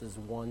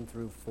1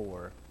 through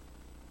 4.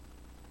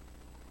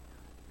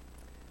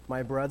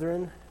 My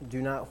brethren,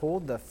 do not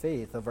hold the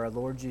faith of our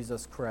Lord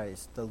Jesus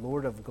Christ, the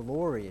Lord of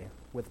glory,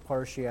 with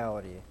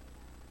partiality.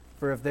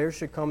 For if there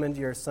should come into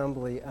your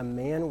assembly a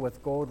man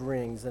with gold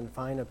rings and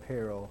fine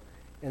apparel,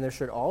 and there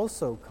should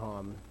also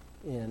come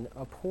in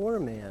a poor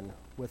man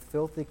with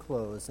filthy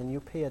clothes, and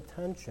you pay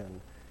attention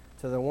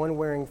to the one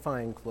wearing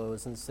fine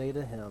clothes, and say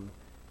to him,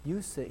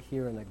 you sit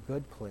here in a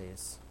good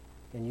place,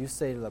 and you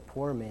say to the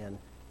poor man,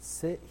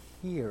 sit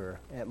here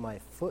at my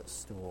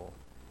footstool,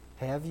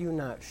 have you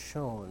not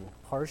shown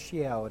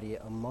partiality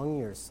among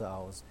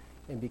yourselves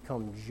and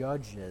become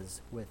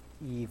judges with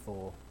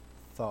evil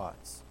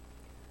thoughts?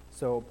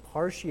 So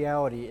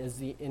partiality is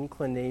the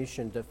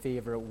inclination to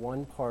favor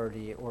one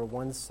party or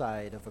one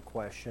side of a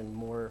question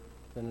more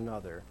than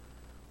another.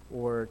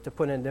 Or to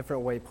put it in a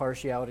different way,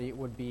 partiality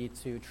would be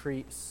to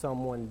treat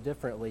someone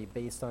differently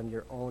based on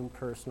your own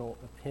personal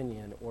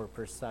opinion or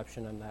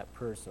perception on that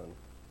person.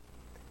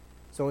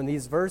 So in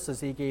these verses,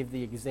 he gave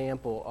the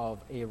example of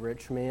a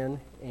rich man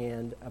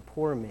and a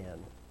poor man.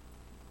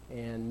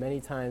 And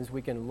many times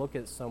we can look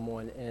at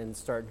someone and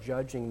start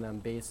judging them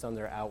based on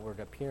their outward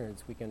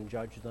appearance. We can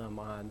judge them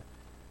on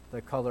the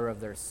color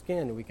of their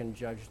skin. We can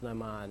judge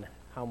them on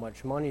how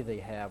much money they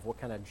have, what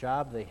kind of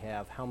job they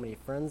have, how many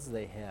friends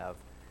they have.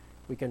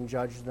 We can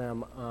judge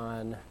them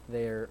on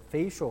their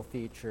facial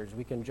features.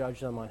 We can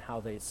judge them on how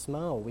they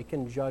smell. We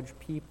can judge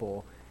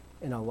people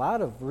in a lot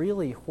of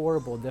really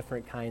horrible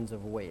different kinds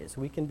of ways.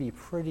 We can be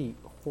pretty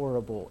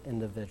horrible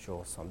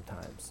individuals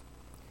sometimes.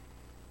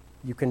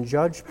 You can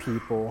judge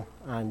people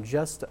on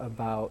just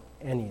about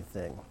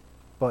anything,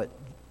 but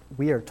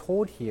we are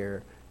told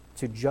here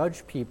to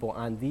judge people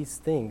on these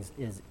things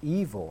is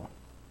evil.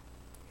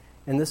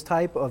 And this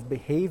type of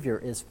behavior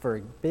is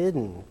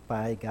forbidden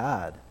by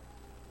God.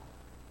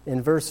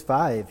 In verse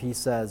 5, he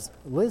says,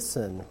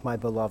 listen, my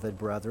beloved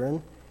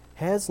brethren,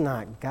 has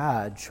not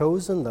God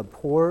chosen the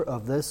poor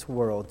of this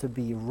world to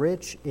be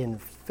rich in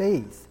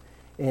faith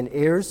and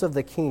heirs of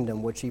the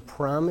kingdom which he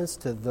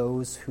promised to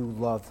those who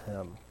love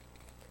him?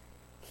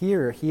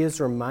 Here he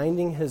is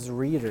reminding his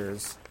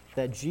readers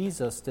that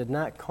Jesus did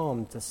not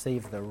come to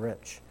save the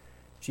rich.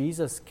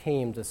 Jesus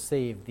came to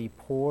save the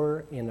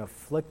poor and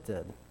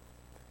afflicted.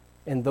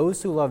 And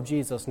those who love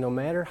Jesus, no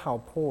matter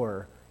how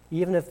poor,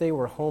 even if they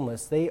were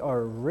homeless, they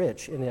are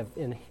rich and have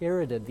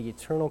inherited the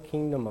eternal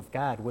kingdom of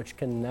God, which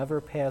can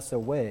never pass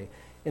away,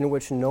 and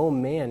which no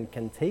man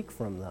can take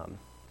from them.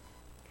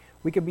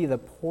 We could be the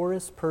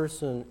poorest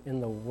person in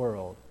the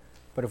world,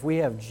 but if we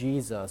have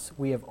Jesus,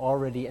 we have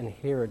already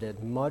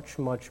inherited much,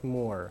 much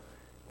more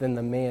than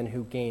the man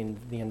who gained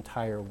the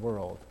entire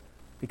world,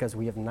 because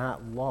we have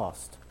not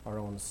lost our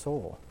own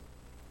soul.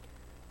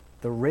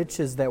 The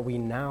riches that we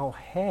now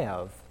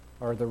have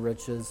are the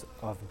riches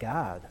of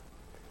God.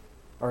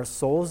 Our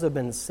souls have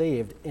been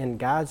saved, and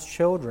God's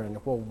children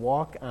will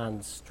walk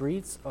on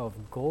streets of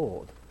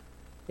gold.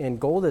 And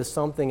gold is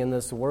something in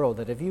this world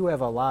that if you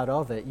have a lot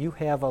of it, you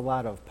have a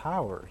lot of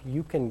power.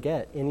 You can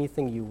get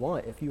anything you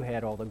want if you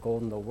had all the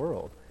gold in the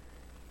world.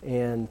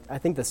 And I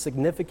think the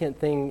significant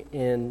thing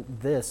in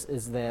this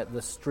is that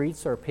the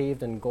streets are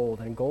paved in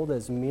gold, and gold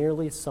is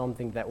merely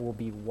something that will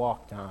be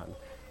walked on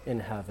in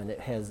heaven.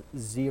 It has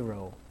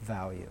zero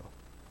value.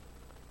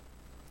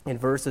 In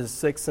verses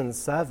 6 and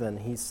 7,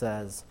 he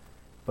says,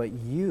 but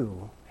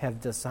you have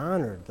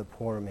dishonored the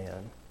poor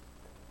man.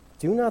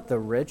 Do not the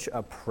rich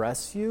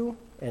oppress you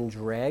and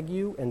drag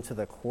you into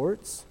the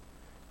courts?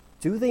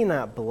 Do they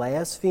not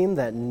blaspheme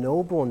that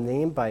noble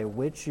name by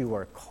which you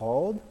are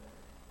called?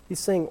 He's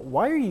saying,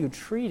 why are you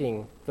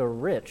treating the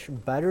rich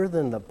better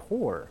than the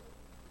poor?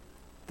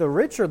 The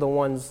rich are the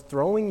ones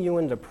throwing you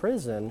into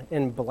prison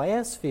and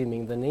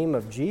blaspheming the name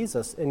of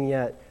Jesus, and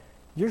yet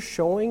you're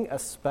showing a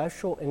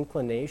special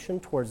inclination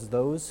towards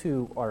those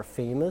who are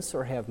famous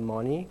or have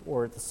money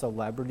or the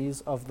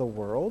celebrities of the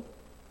world.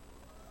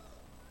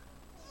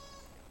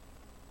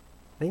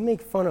 They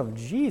make fun of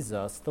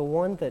Jesus, the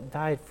one that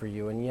died for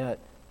you, and yet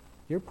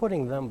you're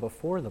putting them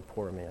before the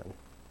poor man.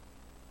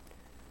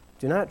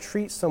 Do not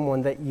treat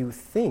someone that you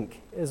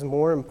think is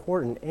more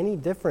important any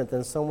different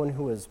than someone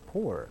who is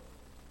poor,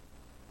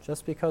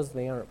 just because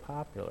they aren't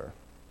popular.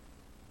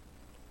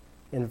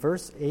 In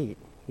verse 8,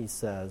 he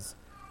says,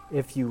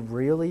 if you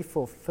really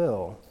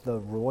fulfill the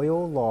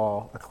royal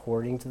law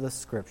according to the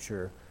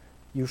Scripture,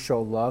 you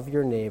shall love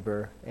your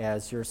neighbor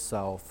as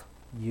yourself.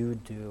 You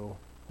do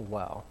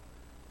well.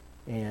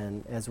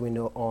 And as we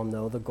all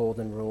know, the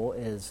golden rule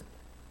is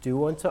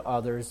do unto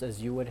others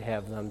as you would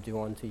have them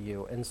do unto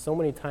you. And so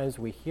many times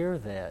we hear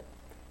that,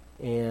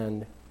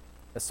 and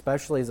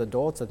especially as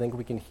adults, I think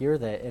we can hear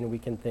that and we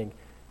can think,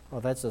 oh,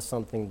 that's just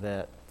something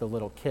that the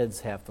little kids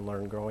have to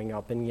learn growing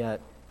up. And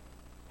yet,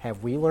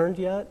 have we learned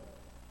yet?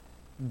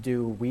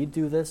 Do we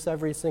do this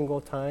every single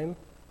time?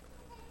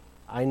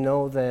 I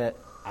know that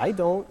I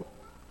don't,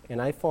 and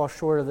I fall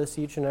short of this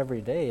each and every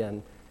day.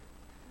 And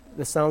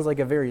this sounds like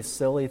a very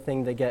silly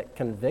thing to get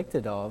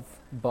convicted of,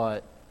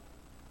 but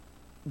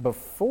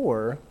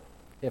before,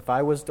 if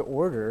I was to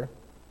order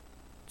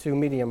 2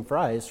 medium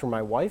fries for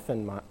my wife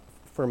and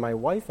for my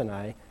wife and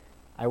I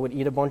would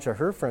eat a bunch of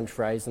her French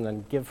fries and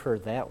then give her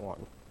that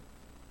one.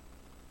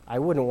 I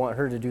wouldn't want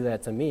her to do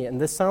that to me. And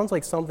this sounds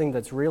like something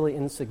that's really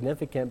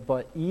insignificant,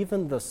 but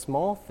even the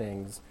small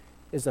things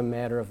is a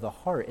matter of the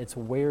heart. It's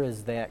where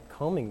is that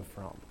coming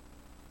from?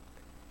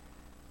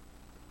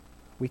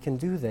 We can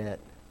do that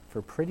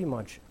for pretty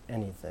much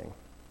anything.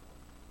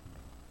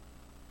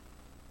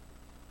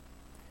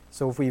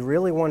 So if we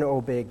really want to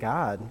obey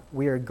God,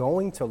 we are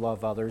going to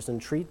love others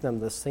and treat them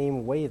the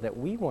same way that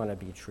we want to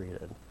be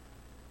treated.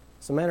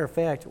 As a matter of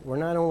fact, we're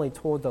not only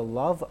told to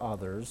love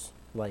others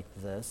like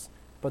this,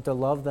 but to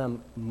love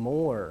them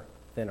more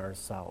than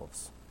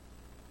ourselves.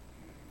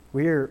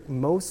 We are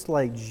most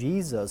like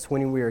Jesus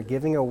when we are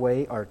giving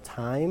away our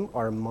time,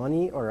 our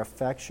money, our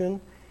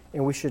affection,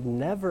 and we should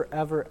never,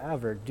 ever,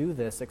 ever do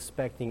this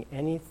expecting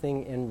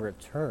anything in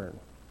return.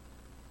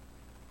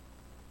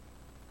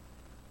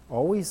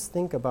 Always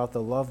think about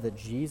the love that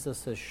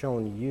Jesus has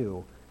shown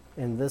you,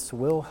 and this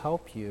will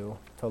help you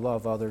to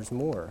love others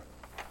more.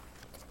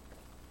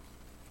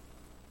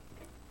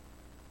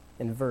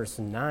 In verse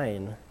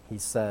 9, he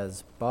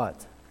says,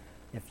 "But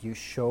if you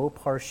show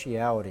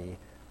partiality,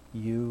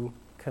 you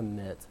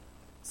commit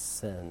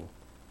sin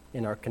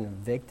and are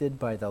convicted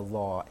by the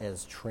law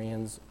as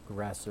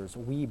transgressors."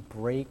 We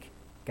break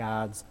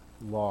God's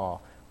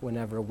law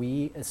whenever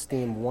we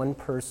esteem one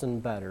person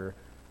better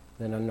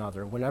than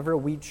another. Whenever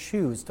we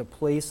choose to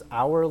place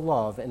our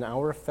love and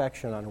our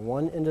affection on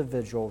one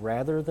individual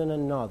rather than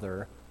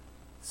another,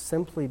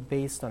 simply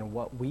based on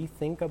what we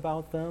think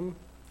about them,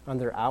 on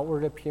their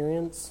outward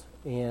appearance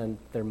and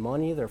their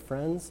money, their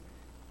friends,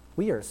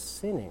 we are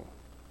sinning.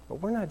 But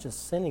we're not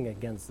just sinning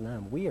against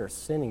them. We are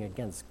sinning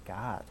against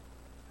God,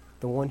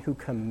 the one who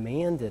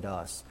commanded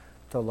us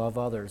to love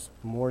others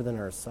more than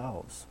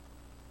ourselves.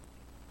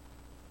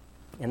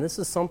 And this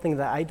is something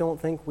that I don't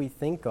think we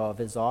think of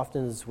as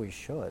often as we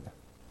should.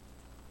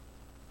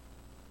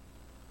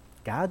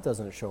 God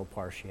doesn't show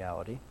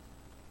partiality.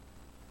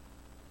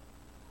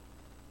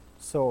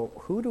 So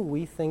who do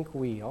we think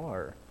we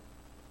are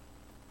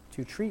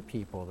to treat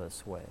people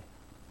this way?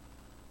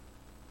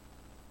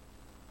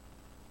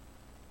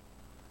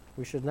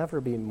 We should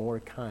never be more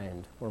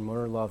kind or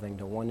more loving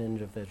to one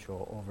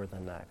individual over the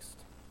next.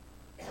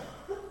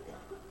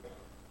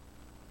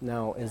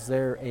 Now, is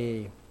there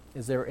a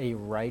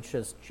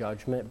righteous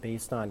judgment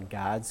based on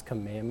God's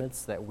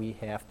commandments that we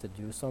have to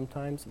do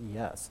sometimes?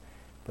 Yes.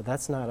 But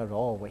that's not at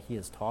all what he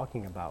is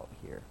talking about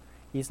here.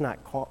 He's not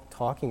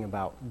talking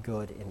about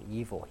good and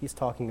evil. He's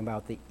talking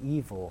about the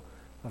evil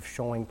of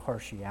showing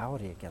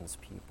partiality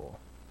against people.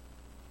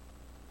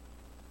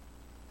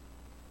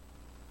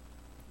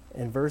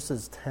 In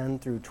verses 10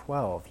 through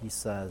 12, he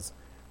says,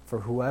 "For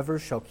whoever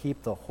shall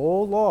keep the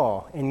whole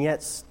law and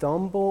yet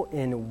stumble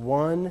in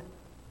one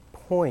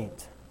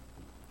point,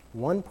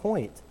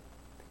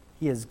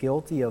 he is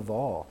guilty of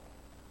all.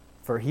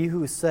 For he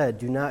who said,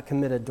 'Do not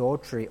commit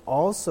adultery,'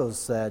 also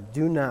said,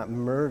 'Do not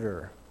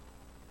murder.'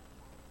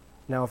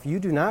 Now if you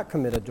do not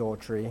commit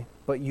adultery,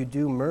 but you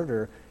do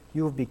murder,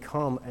 you have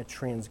become a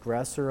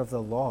transgressor of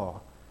the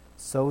law.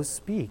 So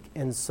speak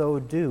and so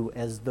do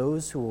as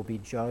those who will be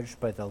judged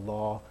by the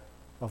law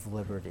of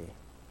liberty."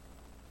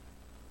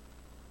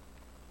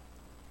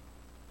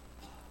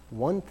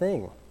 One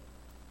thing.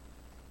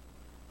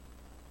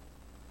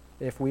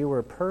 If we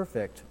were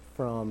perfect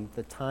from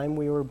the time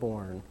we were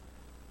born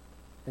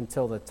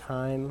until the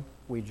time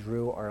we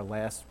drew our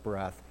last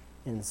breath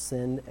and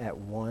sinned at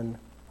one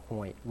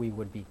point, we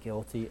would be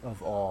guilty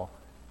of all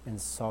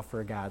and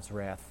suffer God's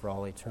wrath for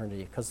all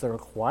eternity. Because the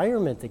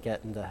requirement to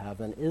get into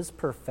heaven is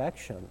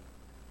perfection.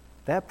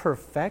 That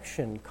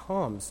perfection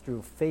comes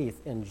through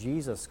faith in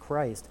Jesus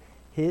Christ,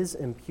 his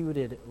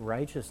imputed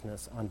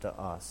righteousness unto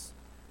us.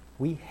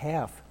 We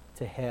have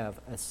to have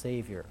a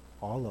Savior,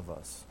 all of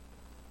us.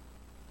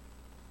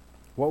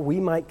 What we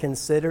might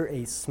consider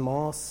a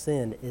small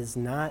sin is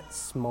not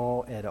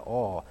small at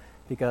all,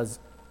 because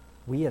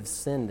we have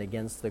sinned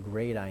against the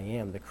great I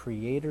Am, the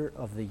creator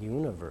of the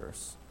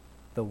universe,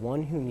 the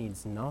one who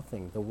needs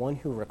nothing, the one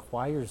who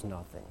requires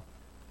nothing.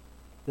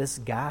 This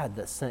God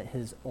that sent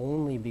his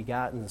only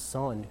begotten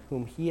Son,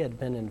 whom he had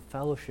been in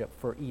fellowship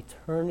for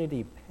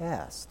eternity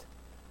past,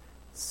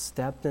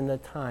 stepped into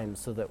time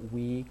so that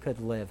we could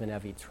live and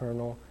have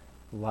eternal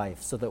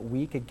life, so that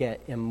we could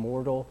get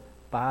immortal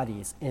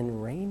bodies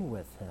and reign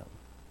with him.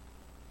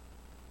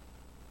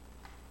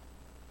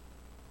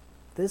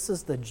 This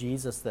is the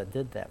Jesus that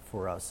did that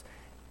for us.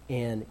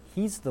 And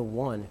he's the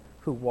one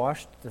who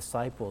washed the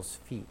disciples'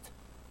 feet.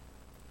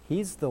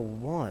 He's the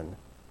one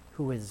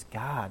who is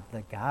God,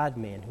 the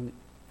God-man, who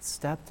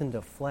stepped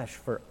into flesh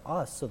for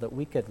us so that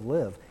we could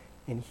live.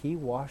 And he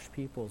washed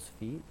people's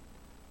feet.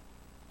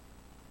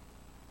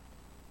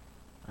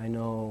 I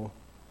know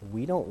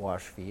we don't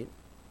wash feet.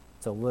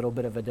 It's a little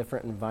bit of a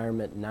different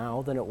environment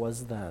now than it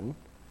was then.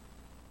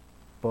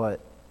 But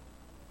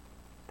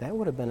that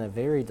would have been a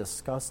very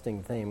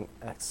disgusting thing,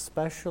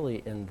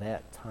 especially in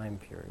that time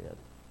period.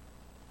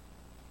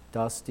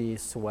 Dusty,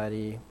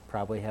 sweaty,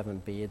 probably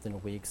haven't bathed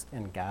in weeks,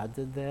 and God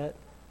did that.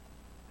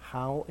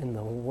 How in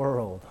the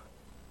world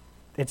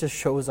It just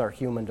shows our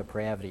human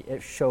depravity.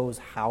 It shows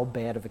how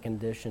bad of a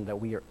condition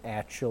that we are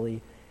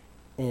actually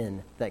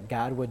in, that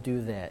God would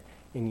do that,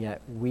 and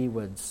yet we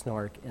would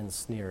snark and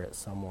sneer at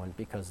someone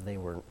because they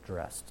weren't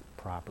dressed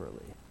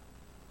properly,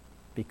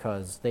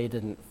 because they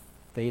didn't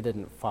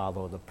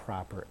follow the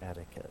proper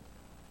etiquette.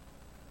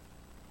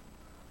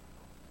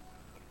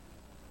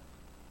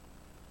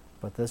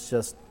 But this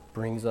just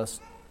brings us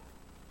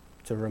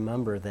to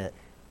remember that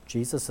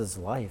Jesus'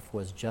 life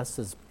was just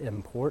as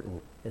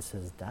important as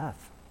his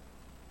death.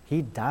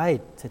 He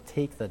died to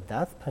take the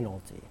death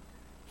penalty.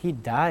 He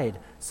died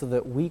so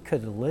that we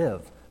could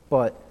live.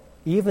 But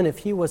even if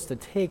he was to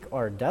take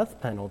our death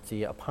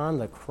penalty upon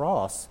the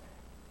cross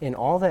and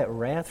all that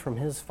wrath from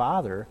his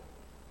Father,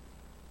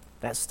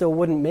 that still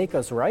wouldn't make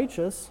us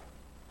righteous.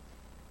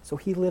 So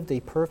he lived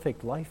a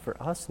perfect life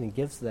for us, and he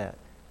gives that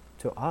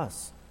to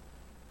us.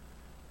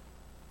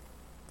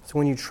 So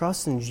when you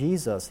trust in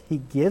Jesus, he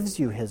gives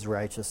you his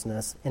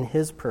righteousness and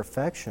his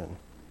perfection.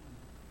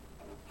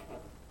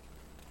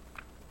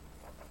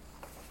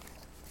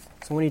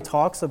 So when he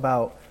talks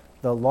about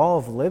the law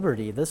of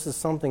liberty, this is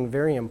something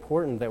very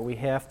important that we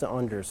have to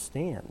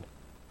understand.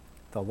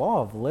 The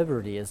law of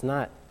liberty is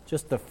not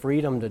just the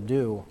freedom to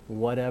do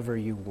whatever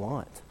you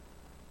want,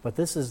 but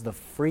this is the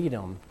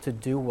freedom to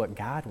do what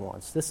God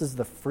wants. This is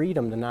the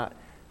freedom to not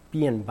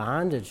be in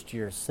bondage to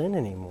your sin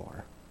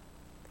anymore.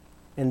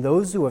 And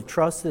those who have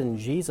trusted in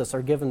Jesus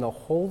are given the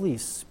Holy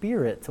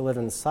Spirit to live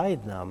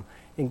inside them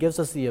and gives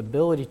us the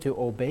ability to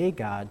obey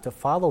God, to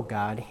follow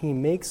God. He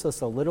makes us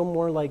a little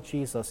more like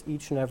Jesus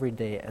each and every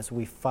day as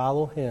we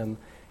follow him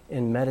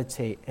and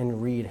meditate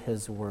and read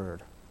his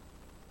word.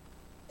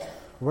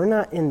 We're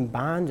not in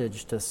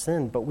bondage to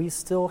sin, but we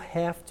still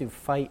have to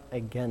fight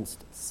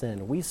against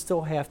sin. We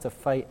still have to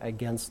fight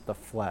against the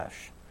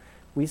flesh.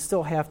 We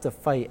still have to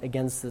fight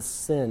against this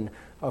sin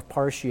of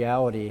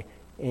partiality.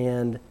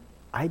 And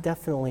I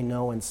definitely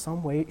know in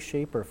some way,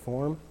 shape, or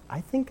form, I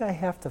think I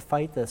have to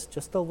fight this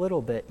just a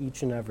little bit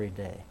each and every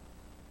day.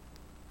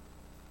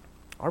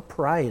 Our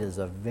pride is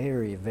a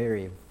very,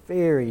 very,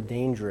 very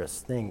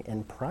dangerous thing,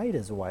 and pride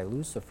is why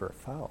Lucifer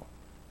fell.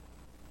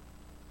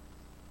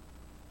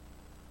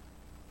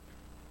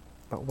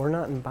 But we're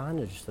not in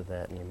bondage to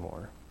that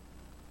anymore.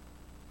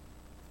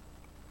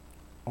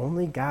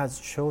 Only God's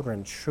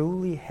children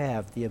truly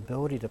have the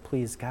ability to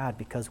please God,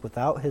 because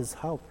without his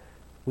help,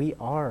 we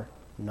are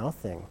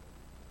nothing.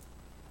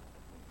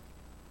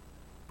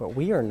 But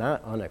we are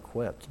not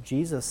unequipped.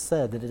 Jesus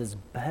said that it is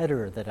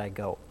better that I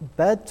go.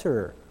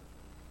 Better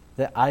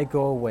that I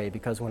go away,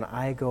 because when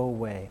I go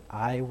away,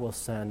 I will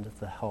send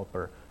the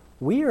helper.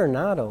 We are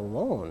not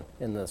alone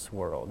in this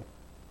world.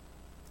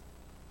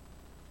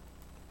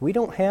 We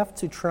don't have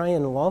to try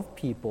and love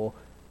people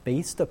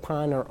based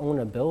upon our own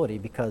ability,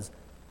 because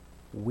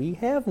we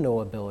have no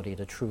ability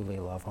to truly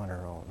love on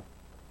our own.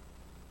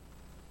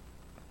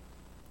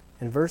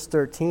 In verse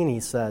 13, he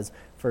says,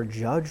 "For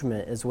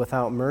judgment is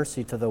without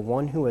mercy to the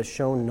one who has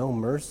shown no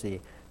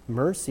mercy.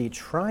 Mercy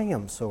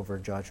triumphs over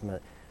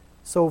judgment."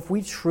 So if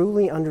we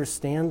truly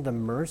understand the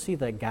mercy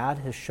that God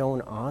has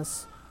shown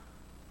us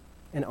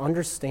and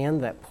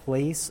understand that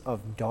place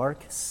of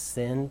dark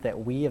sin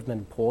that we have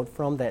been pulled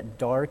from, that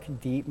dark,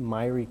 deep,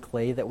 miry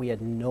clay that we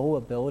had no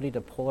ability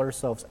to pull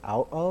ourselves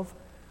out of,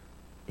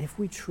 if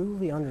we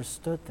truly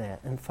understood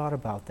that and thought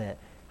about that,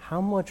 how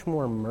much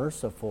more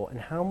merciful and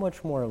how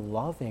much more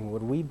loving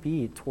would we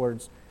be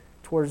towards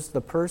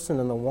the person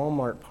in the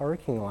Walmart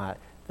parking lot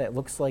that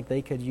looks like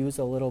they could use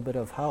a little bit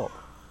of help?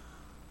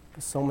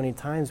 So many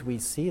times we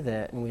see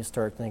that and we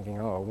start thinking,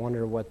 oh, I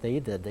wonder what they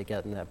did to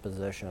get in that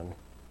position.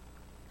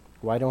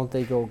 Why don't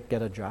they go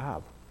get a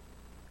job?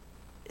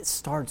 It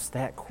starts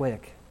that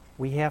quick.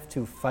 We have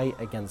to fight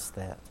against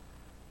that.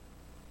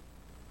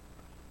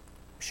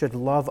 We should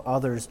love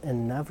others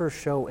and never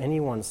show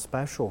anyone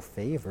special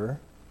favor.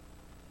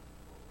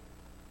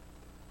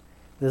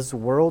 This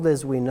world,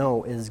 as we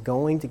know, is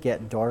going to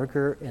get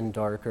darker and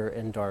darker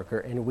and darker,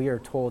 and we are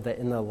told that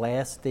in the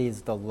last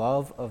days the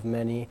love of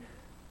many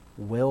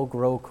will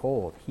grow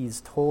cold. He's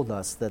told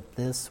us that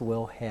this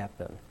will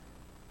happen.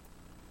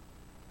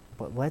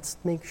 But let's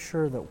make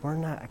sure that we're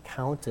not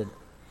accounted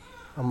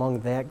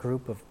among that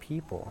group of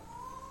people.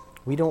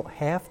 We don't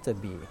have to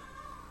be.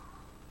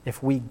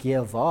 If we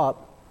give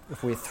up,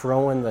 if we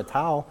throw in the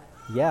towel,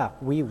 yeah,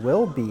 we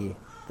will be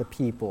the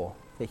people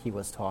that he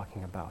was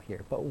talking about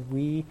here. But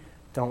we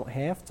don't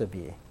have to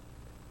be.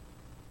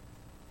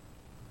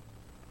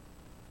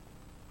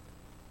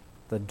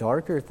 The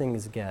darker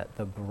things get,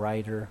 the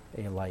brighter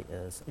a light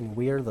is. And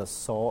we are the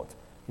salt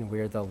and we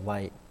are the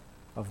light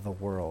of the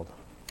world.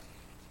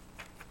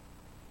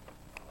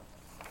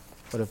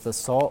 But if the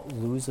salt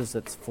loses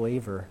its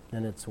flavor,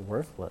 then it's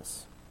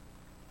worthless.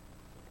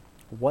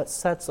 What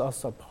sets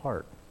us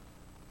apart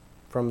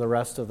from the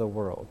rest of the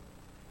world?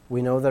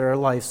 We know that our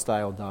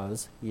lifestyle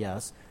does,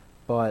 yes,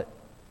 but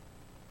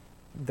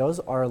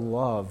does our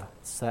love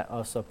set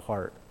us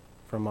apart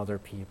from other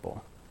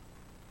people?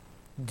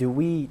 Do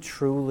we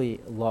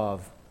truly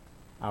love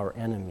our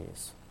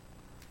enemies?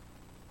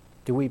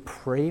 Do we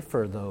pray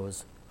for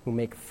those who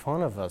make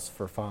fun of us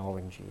for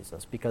following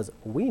Jesus, because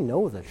we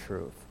know the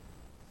truth.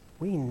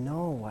 We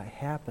know what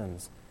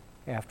happens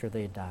after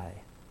they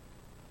die.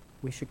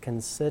 We should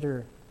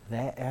consider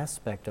that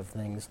aspect of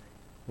things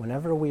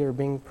whenever we are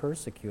being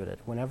persecuted,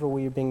 whenever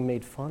we are being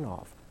made fun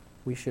of.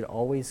 We should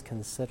always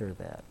consider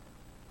that.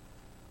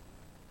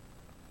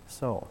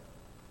 So,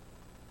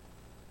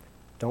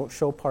 don't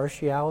show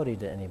partiality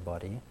to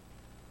anybody,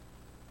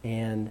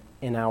 and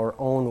in our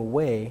own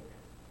way,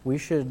 we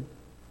should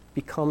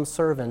become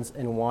servants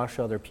and wash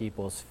other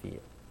people's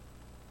feet.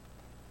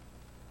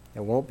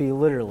 It won't be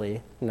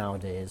literally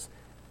nowadays,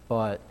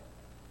 but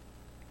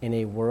in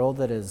a world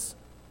that is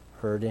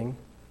hurting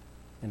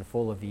and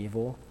full of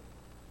evil,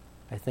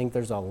 I think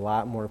there's a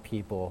lot more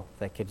people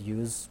that could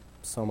use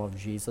some of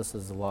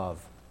Jesus'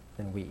 love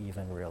than we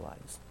even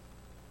realize.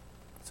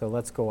 So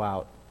let's go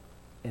out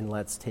and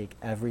let's take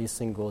every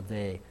single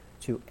day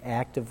to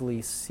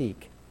actively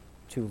seek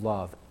to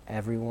love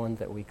everyone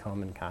that we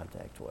come in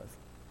contact with.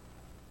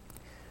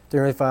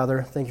 Dear Heavenly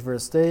Father, thank you for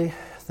this day.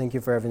 Thank you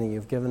for everything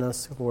you've given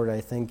us. Lord,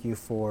 I thank you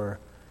for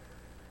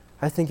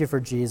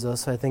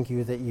Jesus. I thank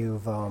you that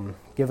you've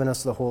given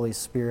us the Holy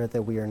Spirit,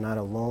 that we are not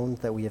alone,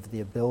 that we have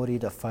the ability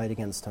to fight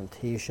against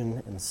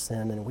temptation and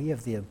sin, and we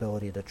have the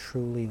ability to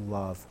truly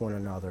love one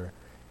another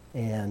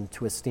and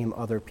to esteem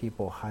other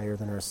people higher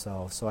than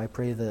ourselves. So I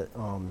pray that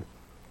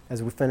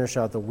as we finish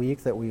out the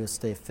week, that we would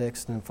stay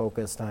fixed and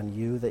focused on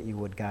you, that you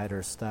would guide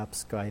our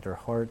steps, guide our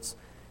hearts,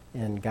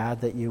 and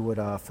God, that you would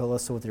fill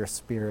us with your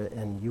Spirit,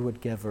 and you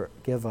would give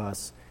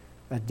us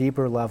a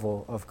deeper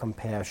level of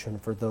compassion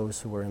for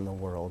those who are in the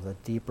world, a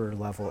deeper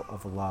level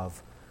of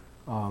love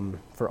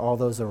for all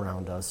those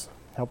around us.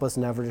 Help us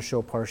never to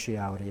show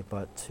partiality,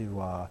 but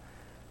to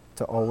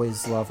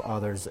always love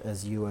others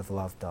as you have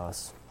loved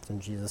us. In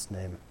Jesus'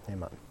 name,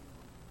 amen.